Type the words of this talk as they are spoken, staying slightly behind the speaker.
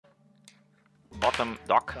bottom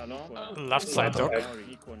dock. Left side dock.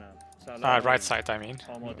 Right side, I mean.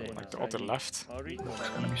 Like the other left. It's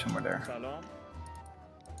gonna be somewhere there.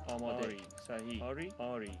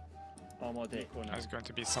 It's going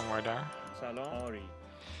to be somewhere there.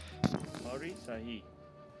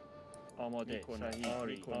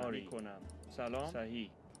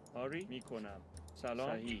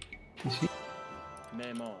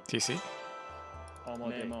 TC?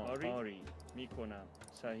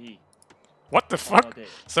 TC? What the fuck?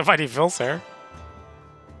 Somebody fills here.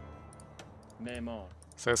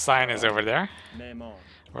 So sign is over there.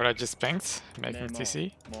 What I just pinged, making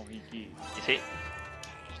TC. TC.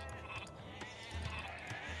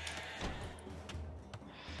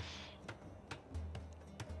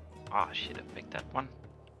 Ah, I should have picked that one.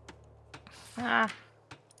 Ah.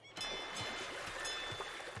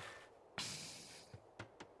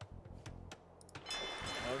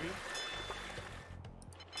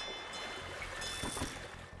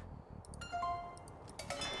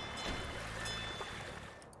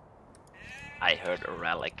 I heard a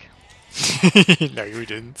relic. No, you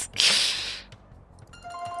didn't.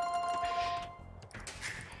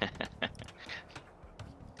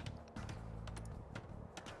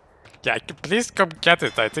 Yeah, please come get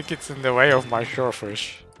it. I think it's in the way of my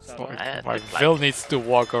shorefish. Like, my Vil needs to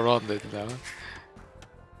walk around it now.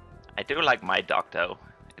 I do like my dock though.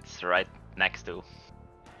 It's right next to,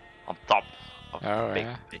 on top of the big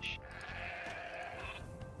fish.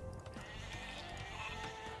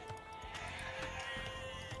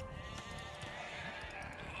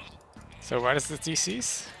 So where is the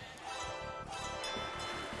TCs?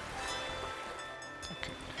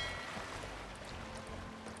 Okay.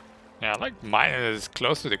 Yeah, like mine is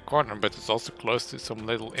close to the corner, but it's also close to some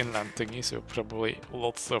little inland thingy, so probably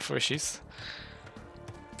lots of fishies.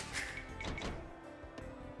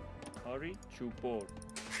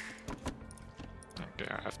 Okay,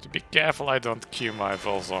 I have to be careful I don't queue my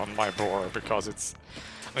Vils on my boar, because it's...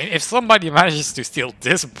 I mean, if somebody manages to steal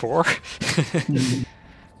this boar...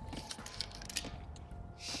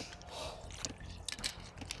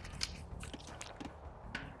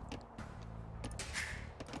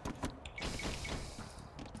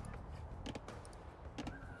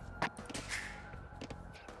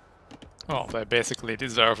 Well, they basically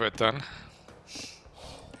deserve it then.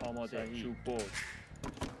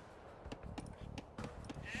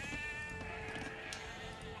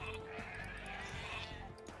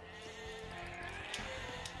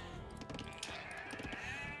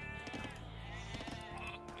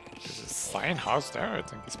 There's a sign house there, I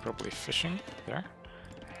think he's probably fishing there.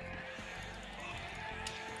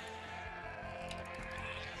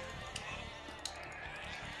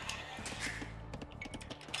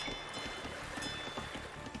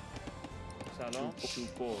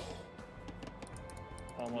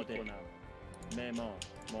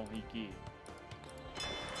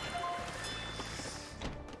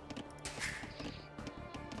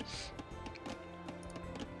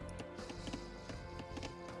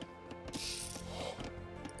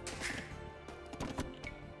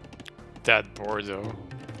 That Bordeaux.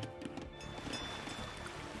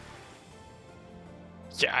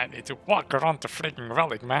 Yeah, I need to walk around the freaking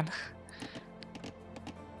relic, man.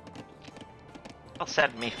 Well,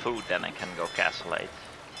 send me food, then I can go castle 8.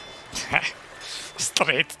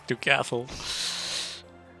 Straight to castle.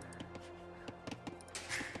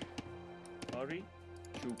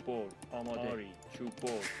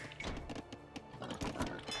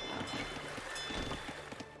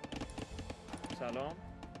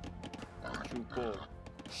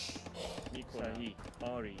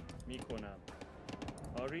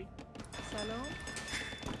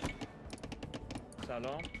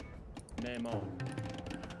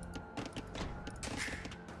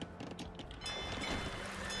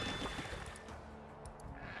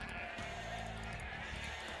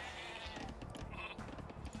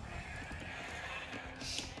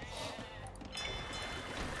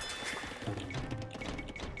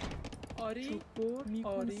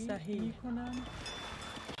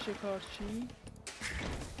 شکارچی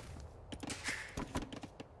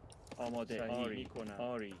آماده آری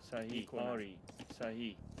آری صحیح آری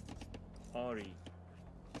صحیح آری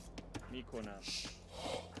میکنم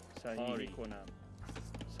صحیح میکنم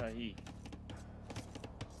صحیح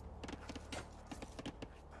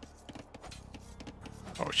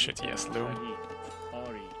Oh shit, yes, Lou.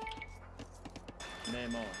 آری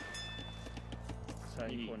معمار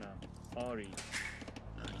صحیح کنم آری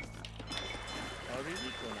آری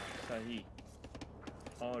میکنم صحیح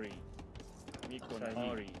آری میکنم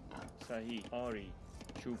آری صحیح آری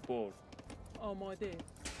چوبور آماده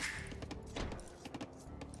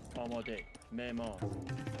آماده معمار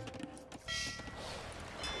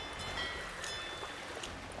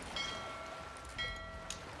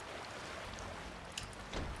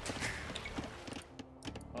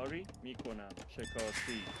میکنم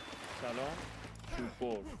شکارچی سلام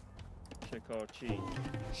چوببر شکارچی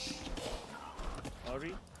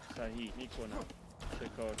آری صحیح میکنم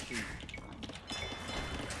شکارچی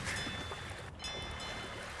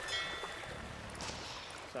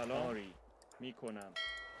سلام آری میکنم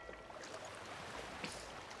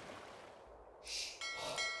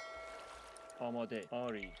آماده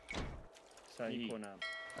آری صحیح کنم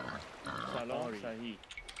سلام آری صحیح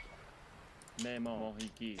معمار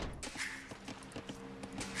ماهیگیر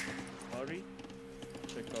آری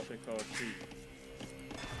شکارچی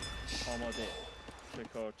آماده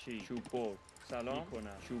شکارچی چوببر سلام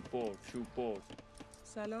کنم چوببر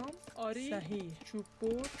سلام آری صحیح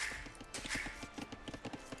چوببر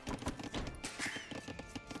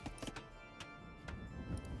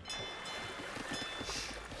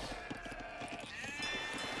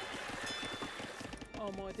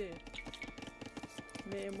آماده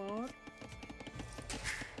معمار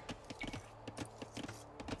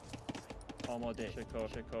آماده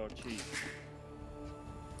شکارچی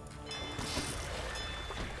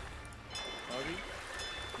آری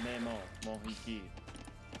معمار ماهیگیر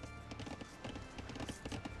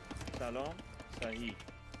سلام صحیح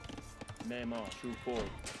معمار چوببر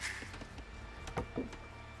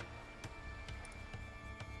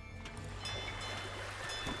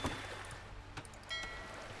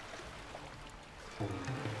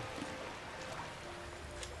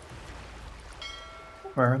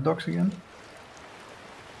Where are docks again?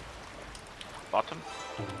 Bottom.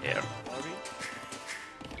 Here. آری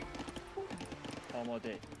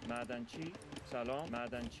آماده معدنچی سلام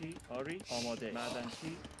معدنچی آری آماده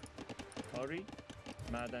معدنچی آری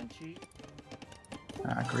معدنچی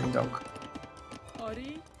Green dock.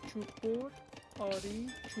 آری چوببر آری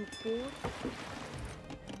چوببر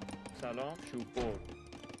سلام چوببر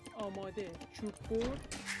آماده چوببر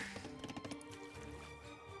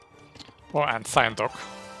Oh, and sign dock.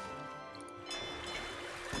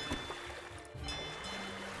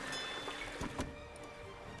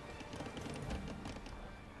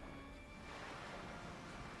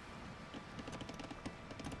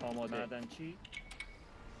 آماده معدنچی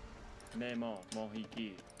معمار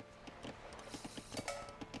ماهیگیر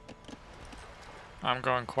I'm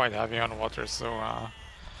going quite heavy on water, so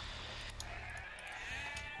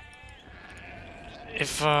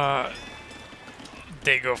if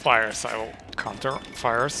they go fires, I will counter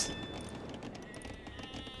fires.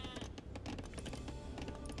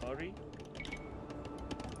 آری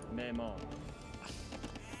معمار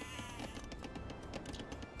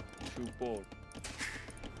چوببر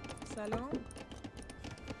سلام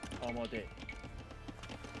آماده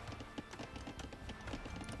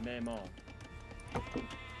معمار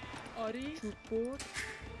آری چوببر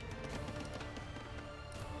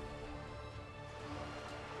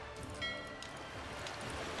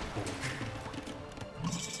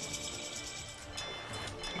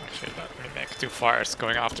Actually, let me make 2 fires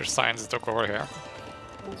going after science dock over here.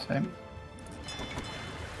 Same.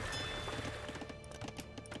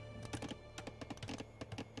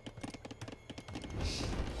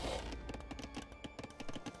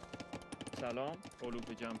 سلام علوف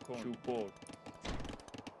جمع کن چوببر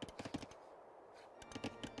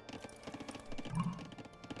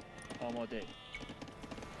آماده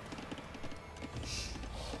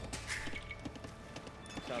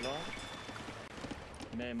سلام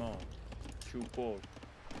معمار چوببر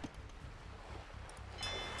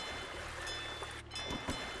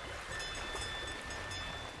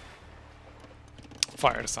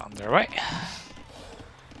Fires on their way.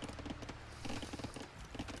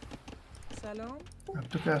 سلام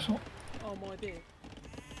DauT Castle. آماده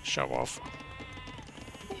Show off.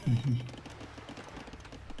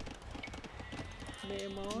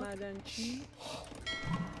 معمار معدنچی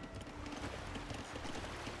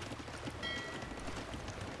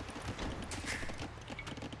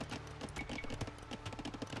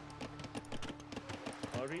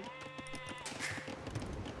آری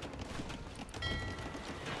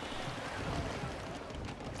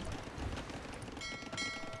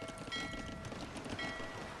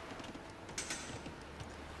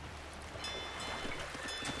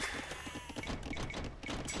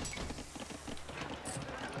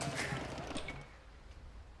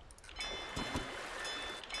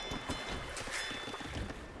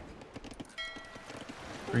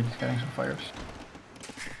Green's getting some fires.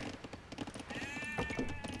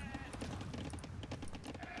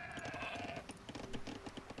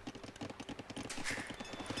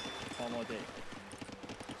 آماده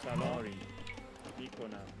سلام آری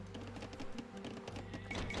میکنم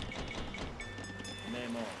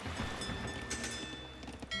معمار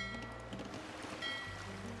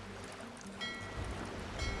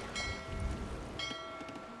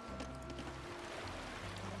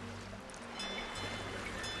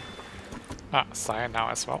Ah, Cyan now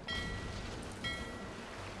as well.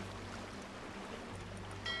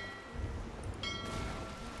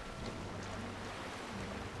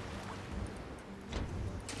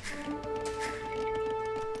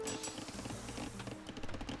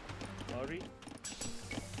 Ori.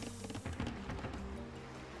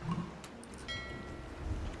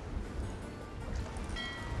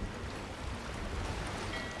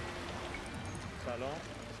 سلام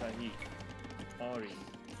صحیح آری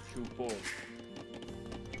شوپور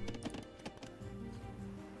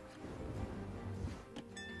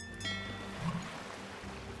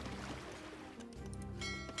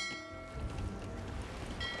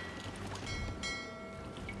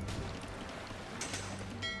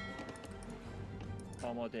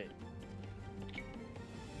آماده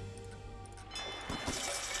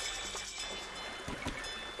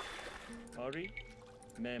آری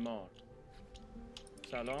معمار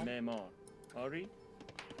سلام معمار آری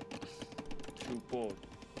شوپور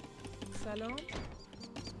سلام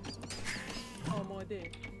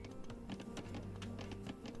آماده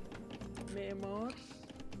معمار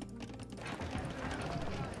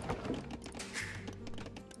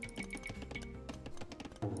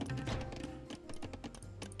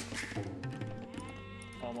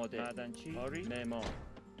آماده معدنچی آری معمار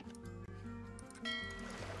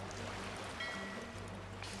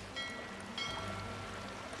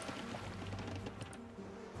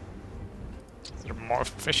Is there more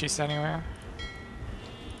fishies anywhere?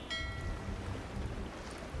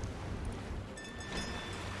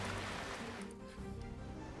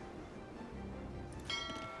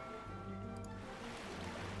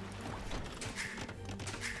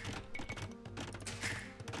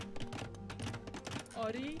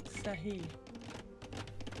 آری صحیح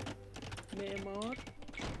معمار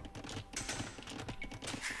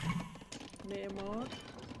معمار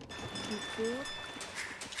شوپور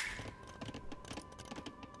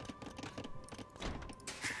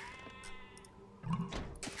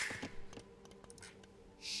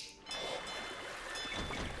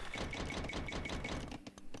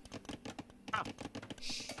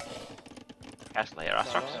Castle here, سلام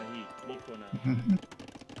Astrox. صحیح میکنم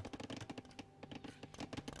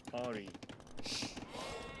آری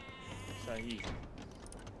صحیح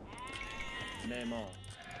معمار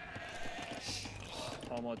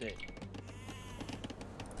آماده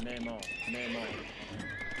معمار معمار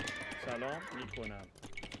سلام میکنم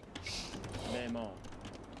معمار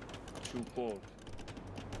شوپور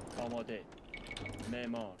آماده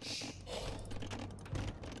معمار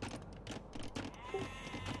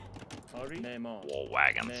آری معمار War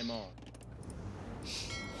wagons. معمار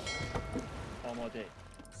آماده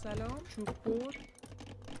سلام شوپور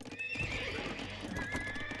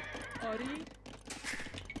آری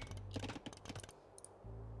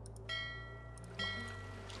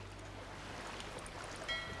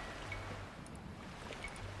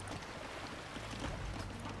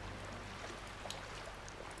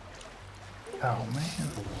Oh man.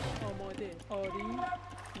 آماده آری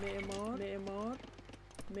معمار معمار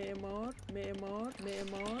معمار معمار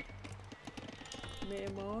معمار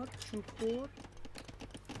معمار شوپور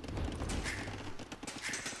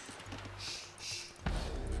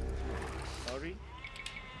آری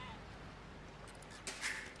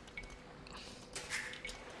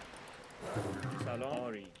سلام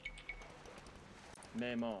آری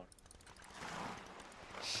معمار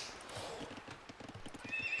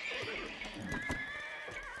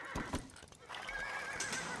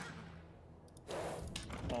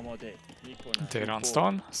آماده میکنم They're on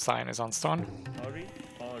stone. Cyan is on stone. آری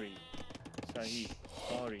آری صحیح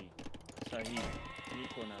آری صحیح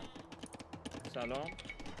میکنم سلام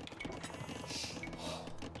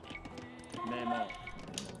معمار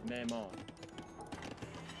معمار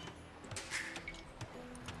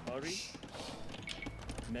آری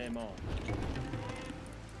معمار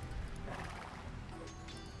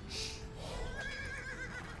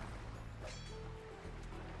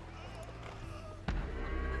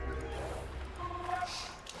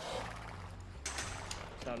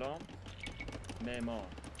سلام معمار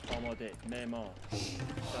آماده معمار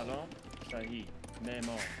سلام صحیح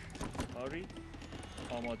معمار آری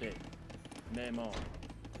آماده معمار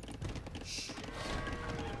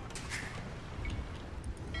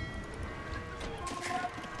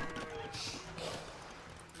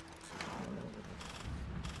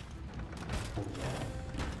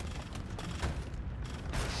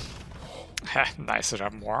Nice to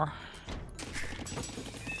have more.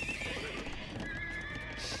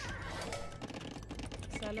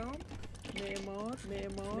 سلام معمار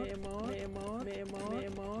معمار معمار معمار معمار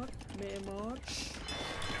معمار معمار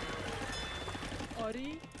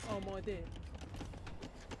آری آماده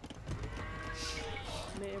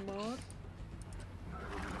معمار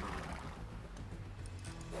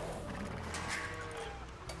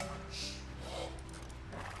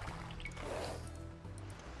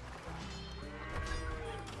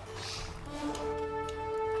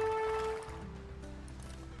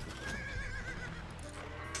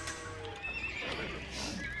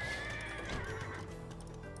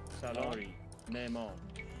سلاری معمار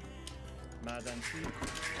معدنچی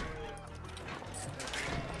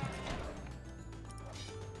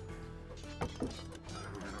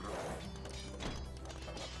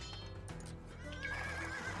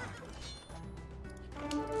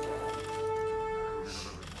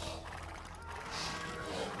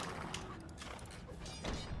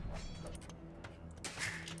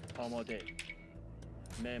آماده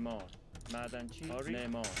معمار معدنچی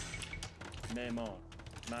معمار معمار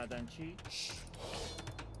معدنچی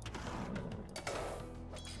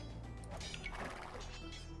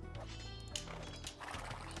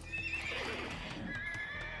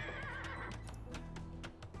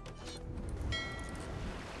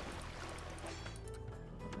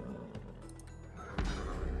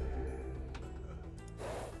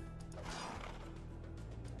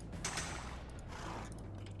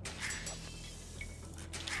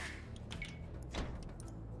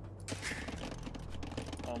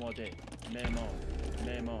آماده معمار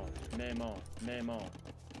معمار معمار معمار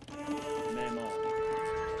معمار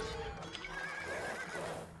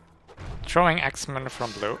Throwing X-Men from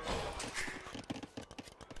blue.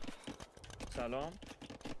 سلام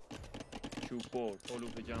چوب برد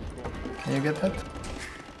علوف جمع کن Can you get that?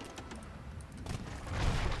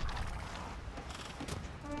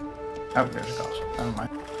 Oh, there's a castle. Never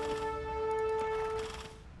mind.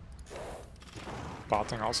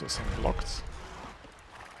 Bathing also seemed blocked.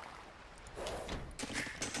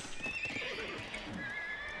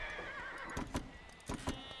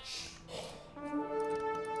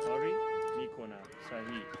 آری میکنم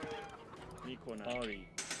صحیح میکنم آری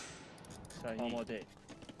صحیح آماده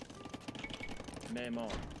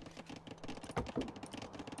معمار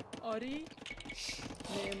آری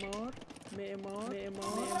معمار معمار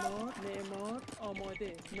معمار معمار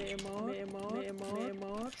آماده معمار معمار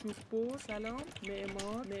معمار چوب بر سلام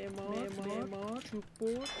معمار معمار معمار چوب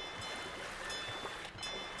بر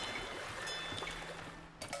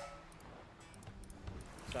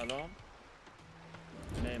سلام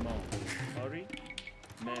معمار آری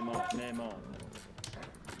معمار معمار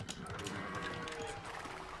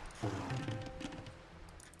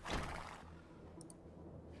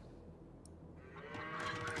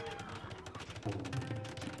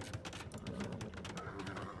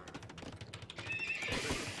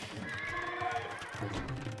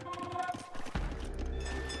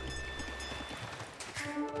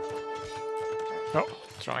Oh,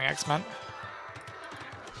 throwing X-Men.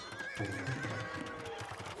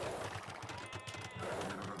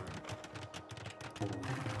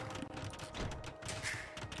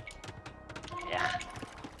 Yeah.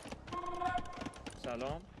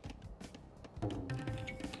 سلام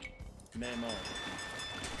معمار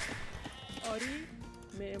آری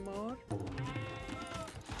معمار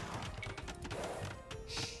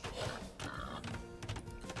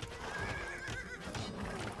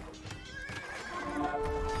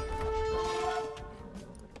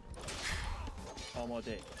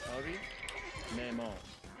آماده آری معمار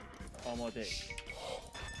آماده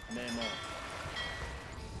معمار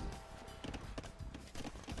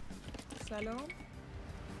سلام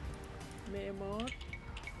معمار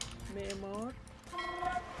معمار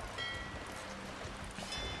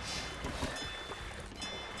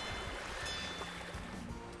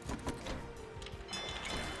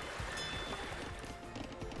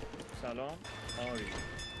سلام آری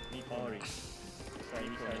آری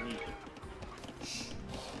صحیح صحیح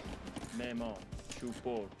معمار چوب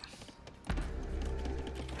برد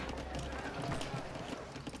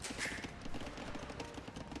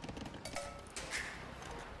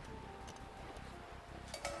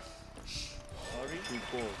آری چوب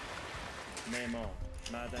برد معمار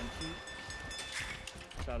معدنچی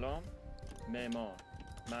سلام معمار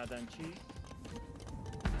معدنچی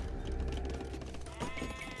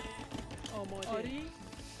آماده آری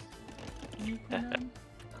میکنم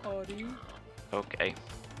آری Okay.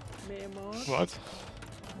 معمار What?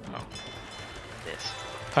 This.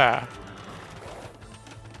 Ah.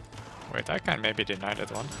 Wait, I can maybe deny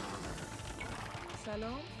that one.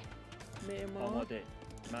 سلام معمار آماده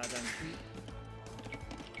معدنچی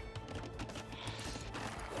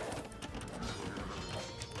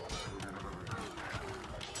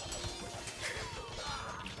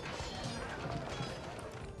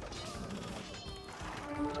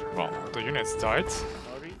Well, the units died.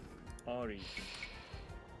 آری آری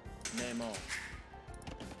Sahih. Memor.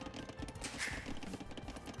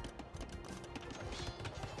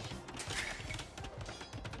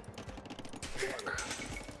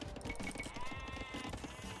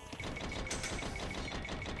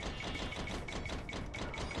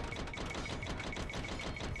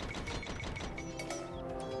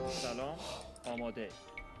 سلام آماده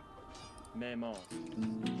معمار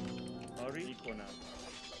آری میکنم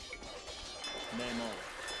معمار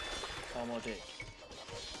آماده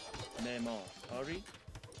معمار آری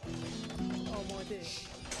آماده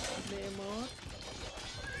معمار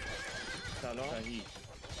سلام صحیح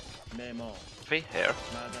معمار Three here.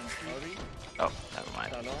 معدن آری Oh, never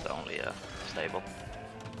mind. It's only a stable.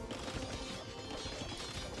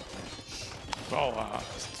 Well,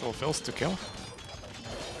 still feels to kill.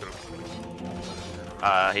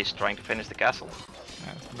 He's trying to finish the castle.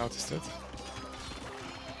 Yeah, noticed it.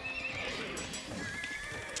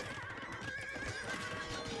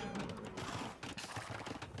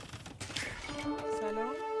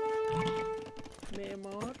 سلام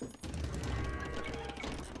معمار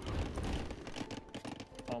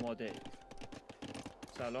آماده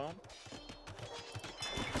سلام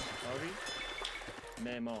آری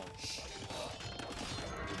معمار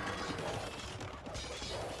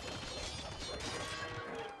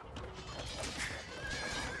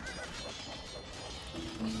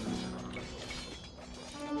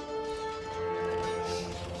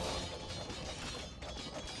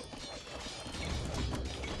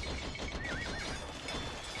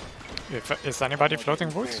Is anybody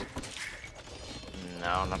floating wood?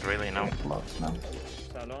 No, not really, no. Lots now.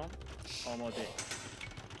 سلام آماده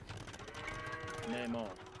معمار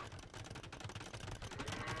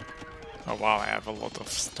Oh wow, I have a lot of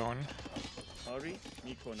stone. آری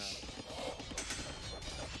میکنم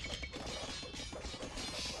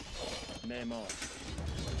معمار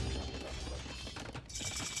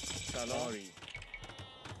سلام آری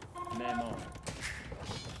معمار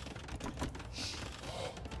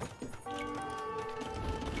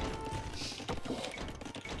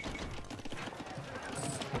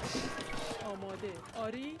آماده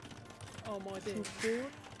آری آماده شکر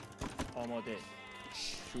آماده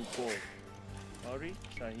شکر آری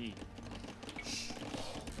صحیح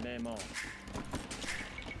معمار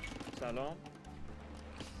سلام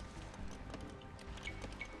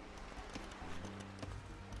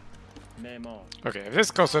معمار Okay, if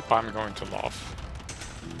this goes up, I'm going to laugh.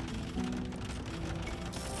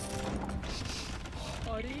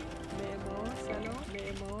 آری معمار سلام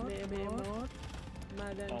معمار معمار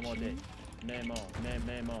آماده معدنچی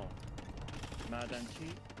معمار معدنچی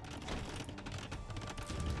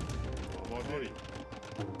آماده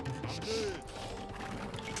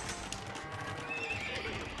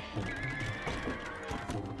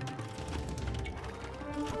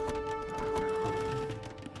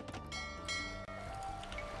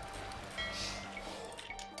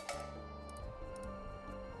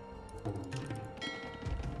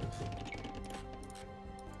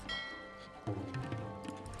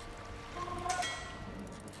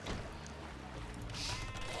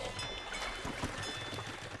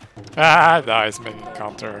Ah, nice, making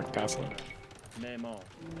counter castle. معمار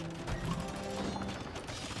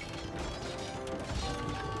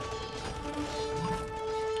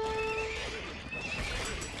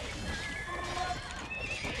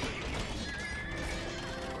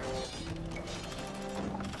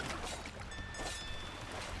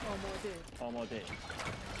آماده آماده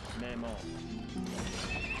معمار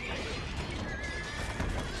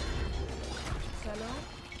سلام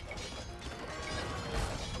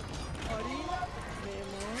آری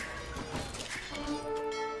معمار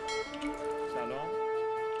سلام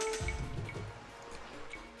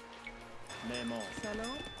معمار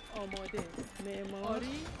سلام آماده معمار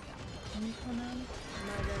آری میکنم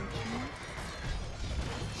معدنچی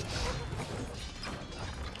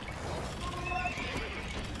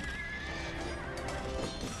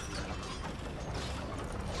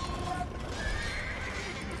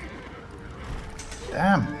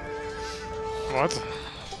Damn. What?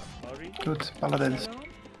 آری Good paladins.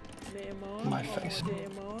 سلام معمار My face.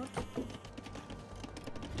 معمار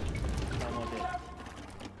آماده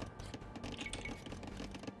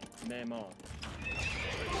معمار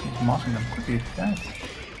He's mossing them quickly. Guys.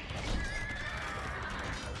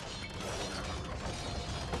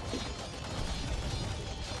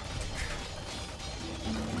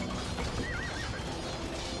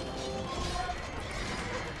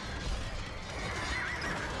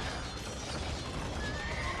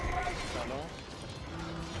 سلام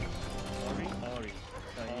آری آری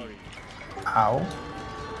آری Ow.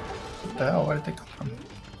 What the hell? Where did they come from?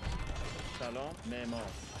 سلام معمار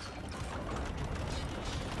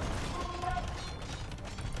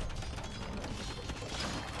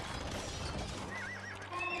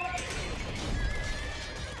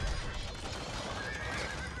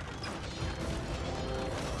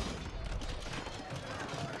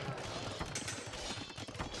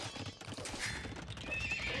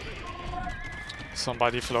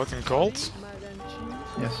Somebody floating gold.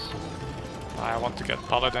 معدنچی Yes. I want to get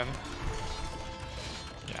paladin.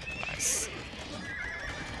 Yeah, nice.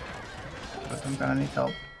 But I'm gonna need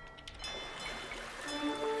help.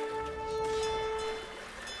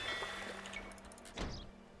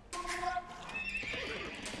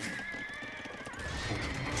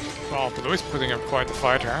 Well, Blue is putting up quite a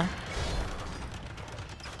fight here.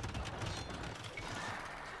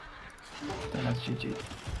 Then that's GG.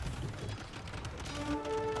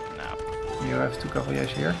 No. You have 2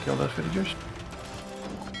 cavaliers here. Kill those villagers.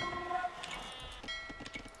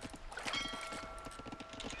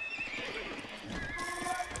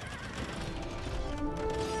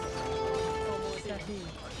 صحیح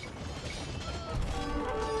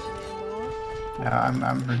معمار Yeah,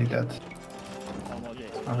 I'm really dead. آماده.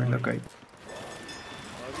 I'll relocate.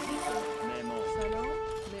 آری. معمار. سلام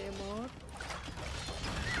معمار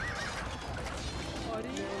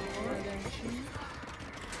آری معدنچی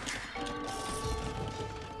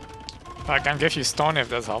I can give you stone if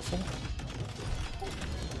that's helpful.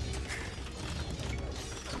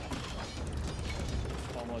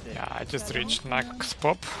 آماده. Yeah, I just reached max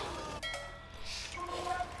pop.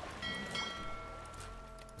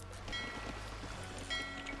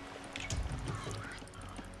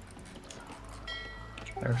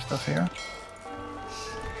 There's stuff here.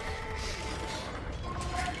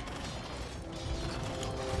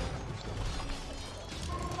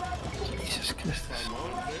 Jesus Christus.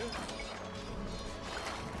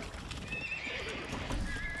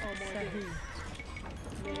 صحیح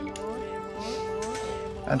معمار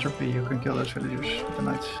معمار Entropy, you can kill those villagers with the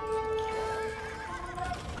knights.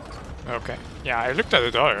 Okay. Yeah, I looked at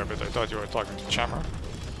it earlier, but I thought you were talking to Chammer.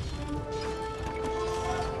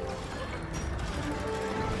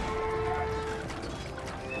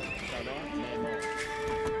 سلام معمار.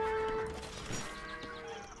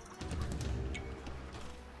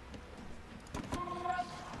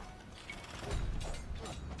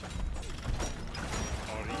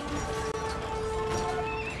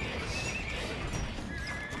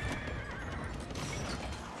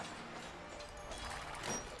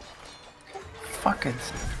 Fuck it.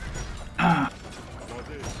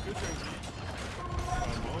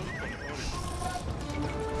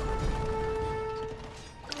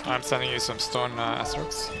 I'm sending you some stone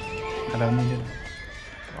asteroids. I don't need it.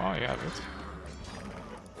 Oh, you have it.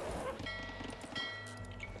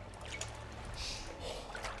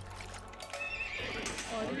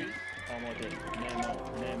 آری. آماده. معمار.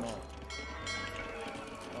 معمار.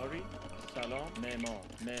 آری. سلام معمار.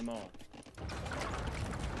 معمار.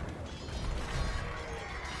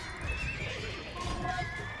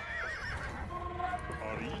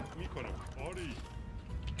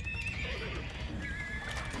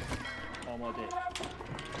 آماده.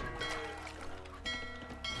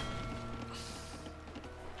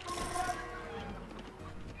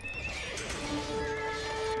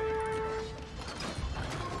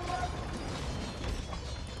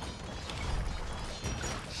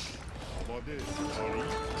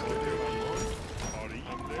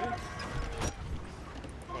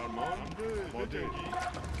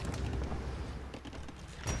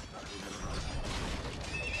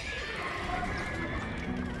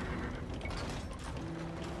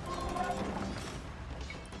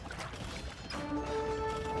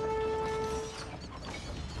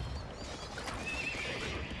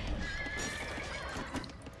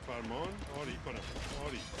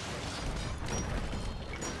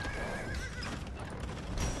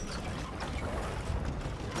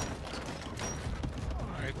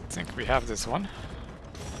 I think we have this one.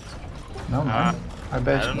 No, man. Our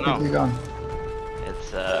base I is don't completely know. gone. It's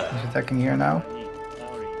He's attacking here now.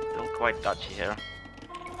 آری. still quite dodgy here.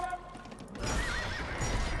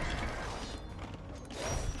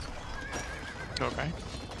 Okay.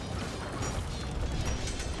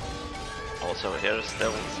 Also here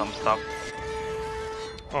still some stuff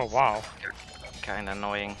Oh, wow. kinda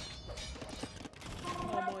annoying.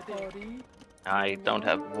 آماده آری I don't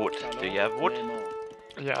have wood. Do you have wood? معمار.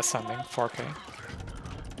 Yeah, sending 4k.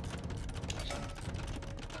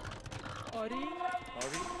 آری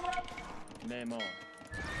آری. معمار.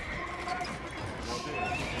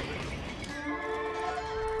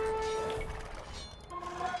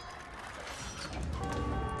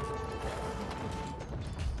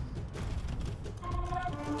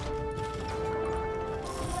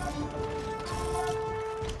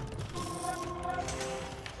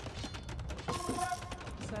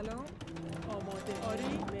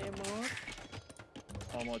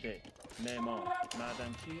 معمار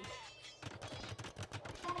معدنچی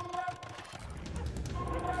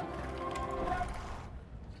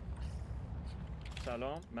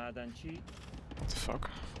سلام معدنچی What the fuck?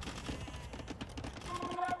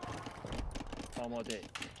 آماده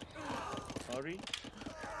آری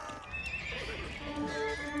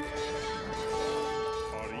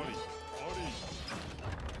آری آری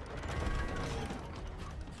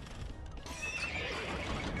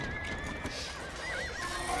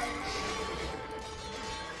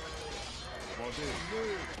آماده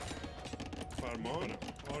فرمان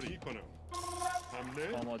آری کنم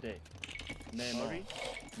حمله آماده معماری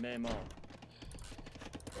معمار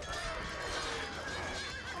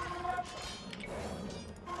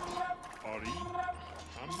آری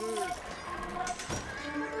حمله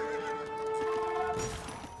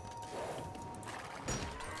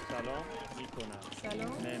سلام میکنم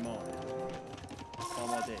سلام معمار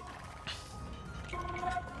آماده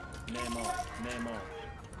معمار معمار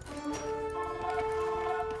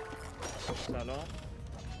سلام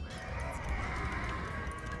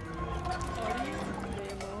آری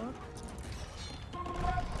معمار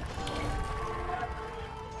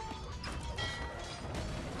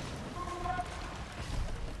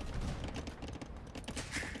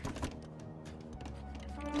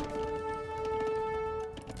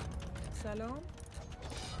سلام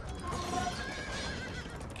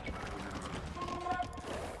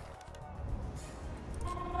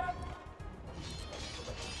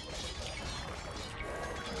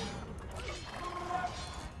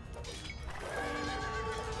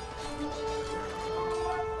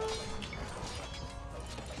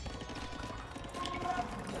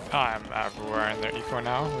I'm everywhere in their eco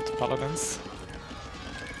now with the paladins.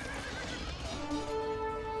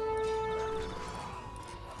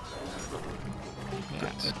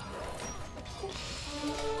 Yeah.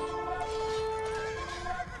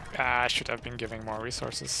 I should have been giving more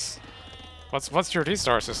resources. What's your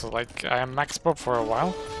resources? Like, I am max pop for a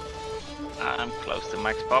while. I'm close to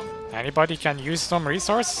max pop. Anybody can use some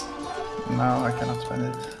resource? No, I cannot spend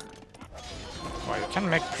it. Well, you can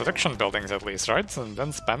make production buildings at least, right? And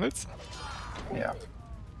then spend it? Yeah.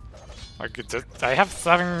 Like, I have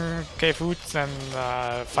 7k food and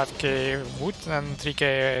 5k wood and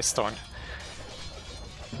 3k stone.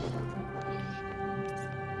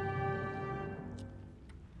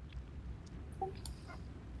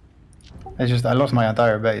 I lost my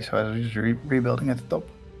entire base, so I was just rebuilding at the top.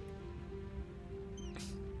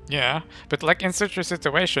 Yeah, but like in such a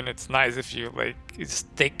situation, it's nice if you like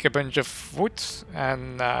just take a bunch of wood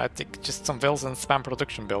and take just some vills and spam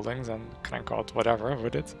production buildings and crank out whatever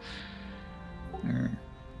with it. Mm.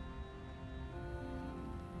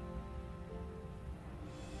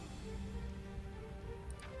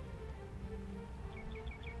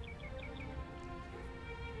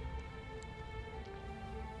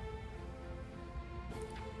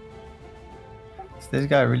 This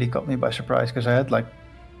guy really caught me by surprise because I had like,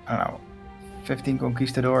 I don't know, 15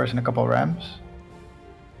 conquistadors and a couple rams.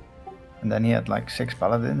 And then he had like 6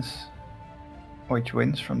 paladins, which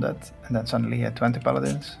wins from that. And then suddenly he had 20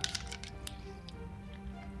 paladins.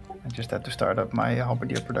 I just had to start up my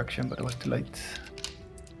halberdier production, but it was too late.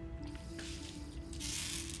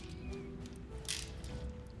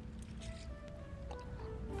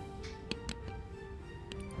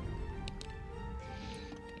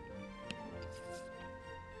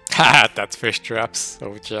 Haha, that's fish traps,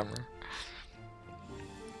 oh jammer.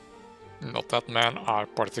 Not that men are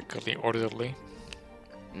particularly orderly.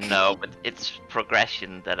 No, but it's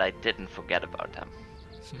progression that I didn't forget about them.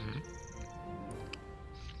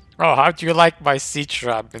 Oh, how do you like my sea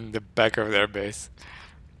trap in the back of their base?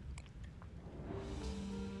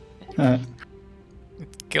 It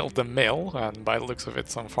killed the mill, and by the looks of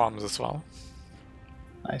it, some farms as well.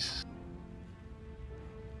 Nice.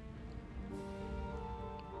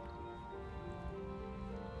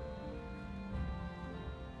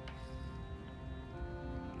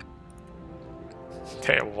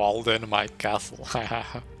 They walled in my castle.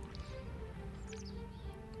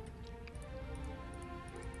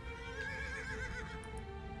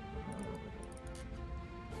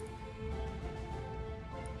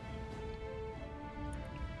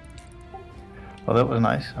 Well, that was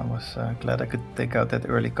nice. I was glad I could take out that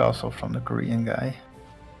early castle from the Korean guy.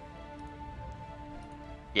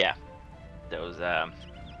 Yeah, those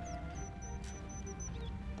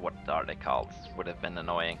what are they called? Would have been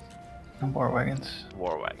annoying. War wagons.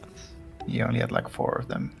 War wagons. He only had like 4 of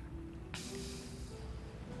them.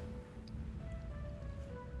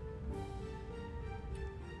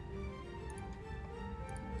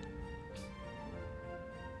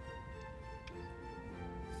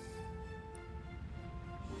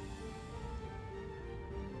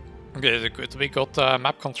 Okay, good. We got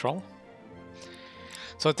map control.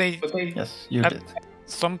 So they Yes, you at did.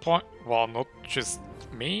 some point, well, not just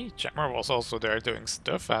me. Jammer was also there doing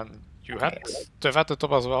stuff, and you had stuff at the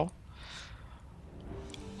top as well.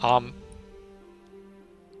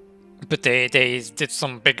 But they did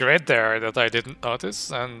some big raid there that I didn't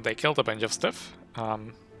notice, and they killed a bunch of stuff.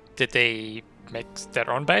 Did they make their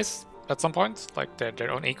own base at some point, like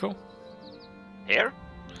their own eco? Here?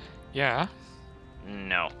 Yeah.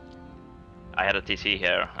 No. I had a TC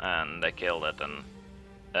here and they killed it, and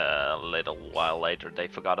a little while later they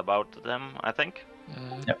forgot about them, I think.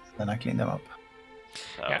 Yep, then I cleaned them up.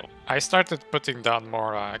 So Yeah, I started putting down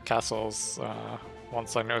more castles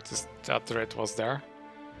once I noticed that the raid was there.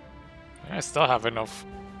 I still have enough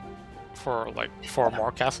for like 4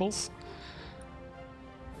 more castles.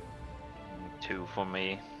 2 for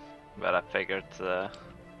me, but I figured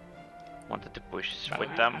wanted to push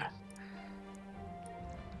with them.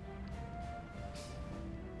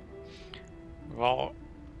 Well,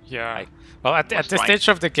 yeah. Well, at this stage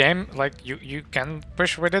of the game, like you can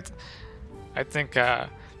push with it. I think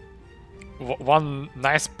one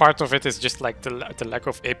nice part of it is just like the lack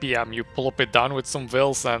of APM. You pull it down with some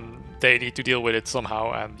vills, and they need to deal with it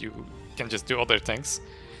somehow, and you can just do other things.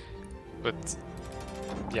 But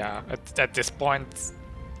yeah, at this point,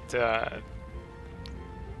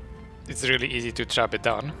 it's really easy to trap it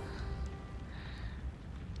down.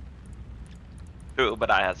 True, but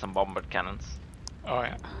I had some bombard cannons. Oh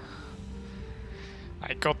yeah.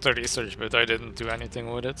 I got the research, but I didn't do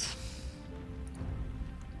anything with it.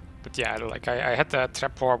 But yeah, like I had the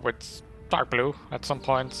trap orb with dark blue at some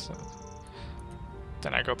point.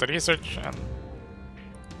 Then I got the research and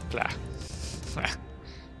blah.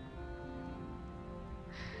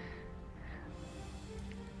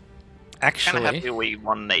 Actually, I'm happy we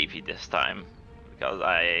won Navy this time, because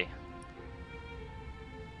I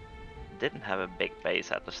didn't have a big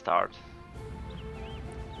base at the start.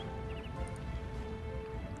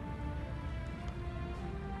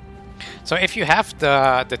 so if you have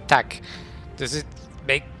the tech, does it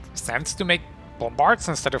make sense to make bombards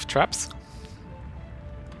instead of traps?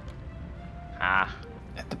 Ah,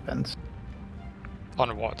 It depends.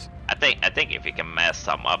 On what? I think if you can mess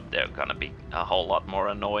some up, they're gonna be a whole lot more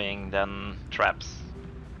annoying than traps.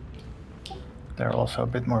 They're also a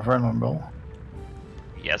bit more vulnerable.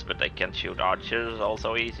 Yes, but they can shoot archers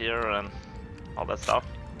also easier and all that stuff.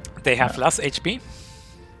 They have less HP.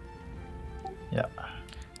 Yeah.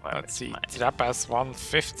 Well, Let's see. it's Trap has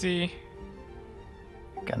 150.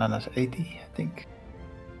 Cannon has 80, I think.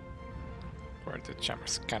 Where did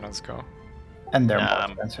Jammer's cannons go? And they're more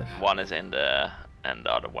expensive. one is in the and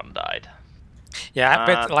the other one died. Yeah,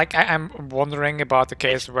 but like I'm wondering about the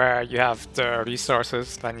case where you have the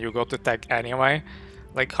resources, then you got the tech anyway.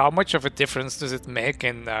 Like, how much of a difference does it make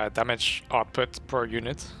in damage output per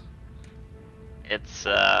unit? It's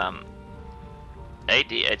 80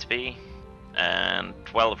 HP and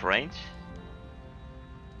 12 range.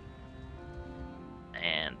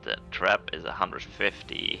 And the trap is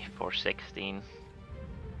 150 for 16.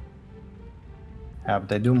 Yeah, but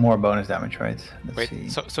they do more bonus damage, right? Let's Wait, see.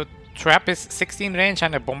 so trap is 16 range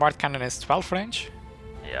and a bombard cannon is 12 range?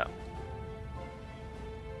 Yeah.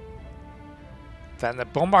 Then the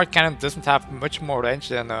bombard cannon doesn't have much more range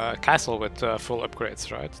than a castle with full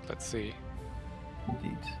upgrades, right? Let's see.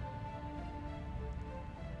 Indeed.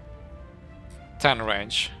 10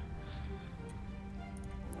 range.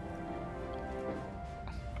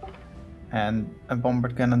 And a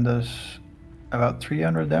bombard cannon does about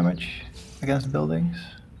 300 damage against buildings.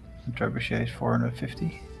 And trebuchet is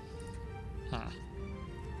 450.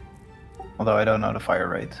 Although I don't know the fire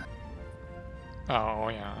rate. Oh,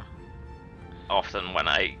 yeah. Often when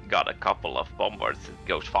I got a couple of bombards, it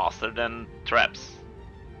goes faster than traps.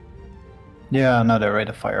 Yeah, no, the rate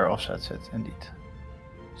of fire offsets it, indeed.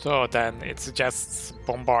 So then it suggests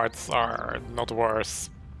bombards are not worse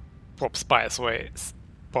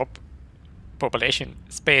population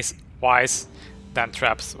space wise than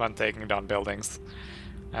traps when taking down buildings.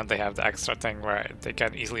 And they have the extra thing where they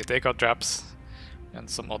can easily take out traps and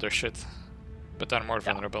some other shit, but they're more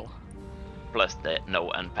vulnerable. Plus the no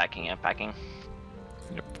unpacking and packing.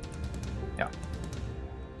 Yep. Yeah.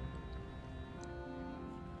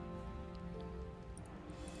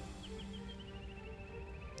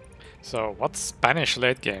 So what's Spanish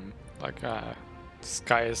late game? Like this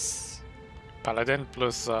guy is Paladin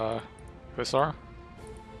plus Hussar?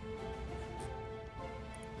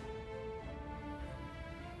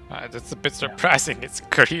 That's a bit surprising, it's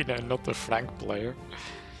Karina and not the Frank player.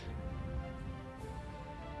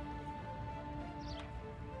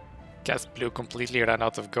 Guess blue completely ran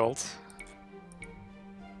out of gold.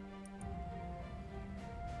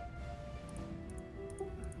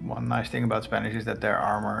 One nice thing about Spanish is that their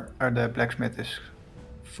armor, or the blacksmith is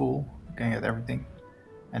full. You can get everything.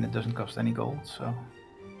 And it doesn't cost any gold, so...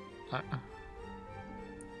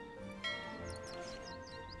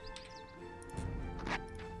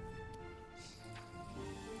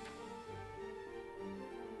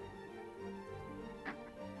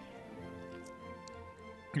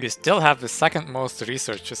 You still have the second most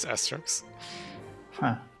researches, Asterix.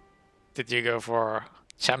 Huh. Did you go for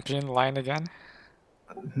champion line again?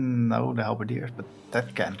 No, the halberdiers, but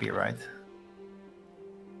that can't be right.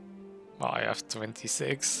 Well, I have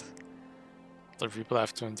 26. Other people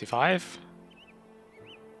have 25.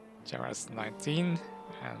 Jara has 19.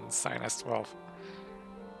 And Sign has 12.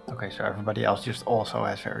 Okay, so everybody else just also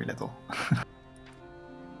has very little.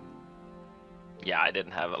 Yeah, I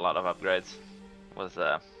didn't have a lot of upgrades. Was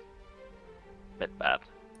a bit bad.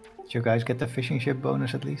 Did you guys get the fishing ship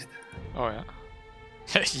bonus at least? Oh yeah.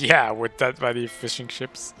 Yeah, with that many fishing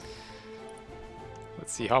ships.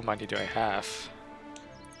 Let's see, how many do I have?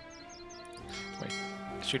 Wait,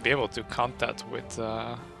 I should be able to count that with...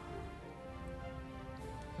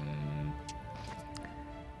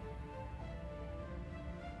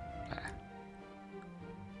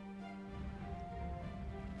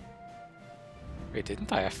 Wait,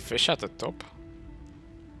 didn't I have fish at the top?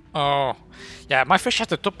 Oh, yeah, my fish at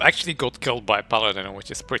the top actually got killed by Paladin,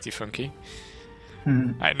 which is pretty funky.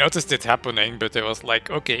 I noticed it happening, but it was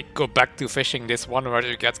like, okay, go back to fishing this one where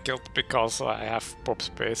you get killed because I have pop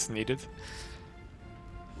space needed.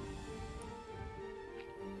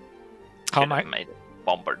 How am I? Made a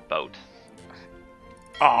bombered boat.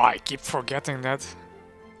 Oh, I keep forgetting that.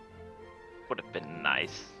 Would have been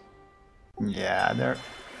nice. Yeah,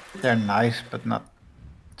 they're nice, but not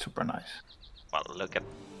super nice. Well, look at.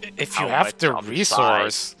 If you how have much the on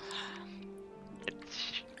resource... side.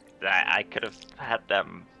 I could have had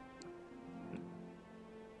them.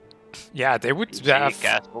 Yeah, they would See, have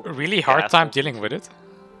castle- a really hard time castle. dealing with it.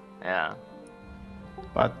 Yeah.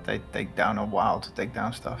 But they take down a while to take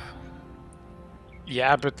down stuff.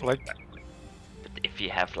 Yeah, but like... But if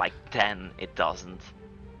you have like 10, it doesn't.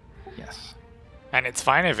 Yes. And it's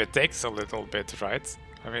fine if it takes a little bit, right?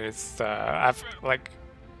 I mean, it's... I've like...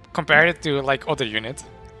 Compared it to like other unit.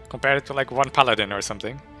 Compared it to like one paladin or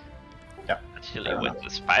something. Yeah. Actually, Fair with enough. the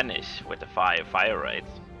Spanish, with the fire rate.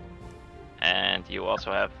 And you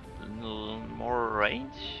also have more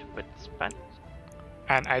range with Spanish.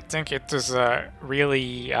 And I think it does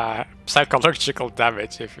really psychological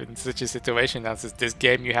damage if in such a situation as this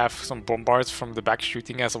game you have some bombards from the back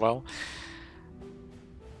shooting as well.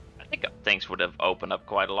 I think things would have opened up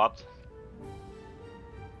quite a lot.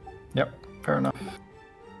 Yep, fair enough.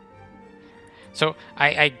 So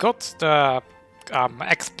I got the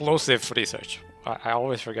explosive research. I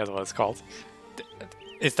always forget what it's called.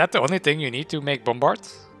 Is that the only thing you need to make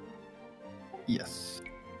bombards? Yes.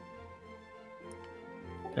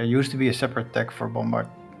 There used to be a separate tech for bombard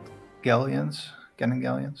galleons, cannon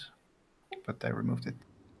galleons, but they removed it.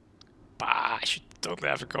 Bah, I should totally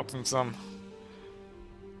have gotten some.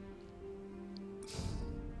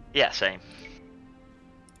 Yeah, same.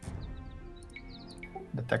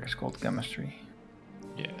 The tech is called chemistry.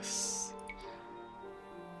 Yes.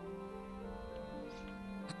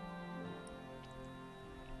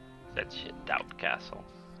 That shit, DauT Castle.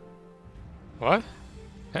 What?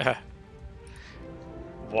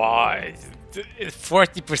 Why?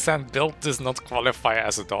 40% build does not qualify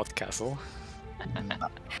as a DauT Castle.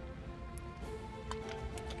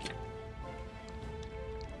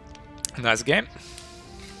 Nice game.